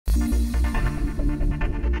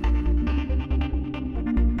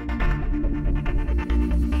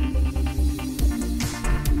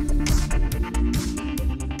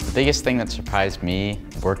The biggest thing that surprised me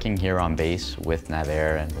working here on base with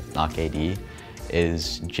Naval and with NAWCAD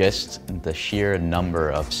is just the sheer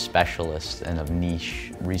number of specialists and of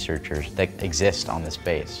niche researchers that exist on this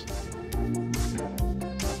base.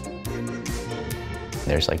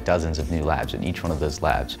 There's like dozens of new labs, and each one of those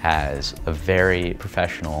labs has a very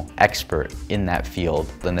professional expert in that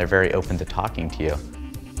field, and they're very open to talking to you.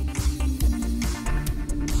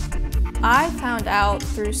 I found out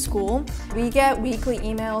through school. We get weekly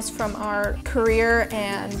emails from our career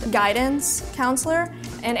and guidance counselor,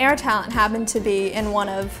 and Air Talent happened to be in one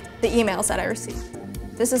of the emails that I received.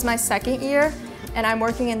 This is my second year, and I'm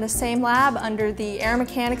working in the same lab under the Air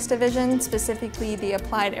Mechanics Division, specifically the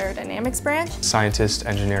Applied Aerodynamics branch. Scientist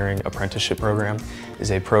Engineering Apprenticeship program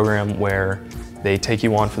is a program where they take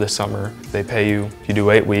you on for the summer. They pay you, you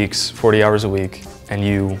do 8 weeks, 40 hours a week, and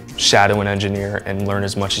you shadow an engineer and learn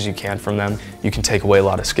as much as you can from them. You can take away a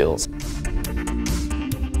lot of skills.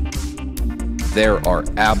 There are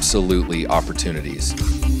absolutely opportunities.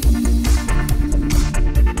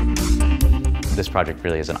 This project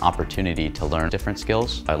really is an opportunity to learn different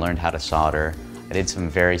skills. I learned how to solder. I did some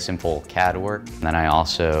very simple CAD work. And then I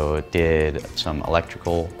also did some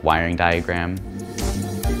electrical wiring diagram.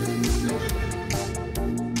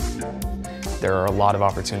 There are a lot of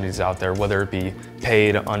opportunities out there, whether it be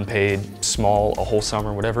paid, unpaid, small, a whole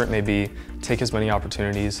summer, whatever it may be. Take as many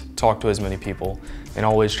opportunities, talk to as many people, and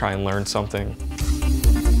always try and learn something.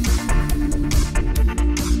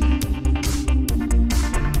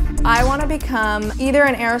 I want to become either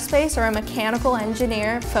an aerospace or a mechanical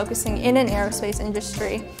engineer focusing in an aerospace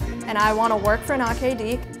industry, and I want to work for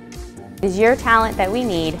NAWCAD. Is your talent that we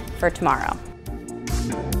need for tomorrow.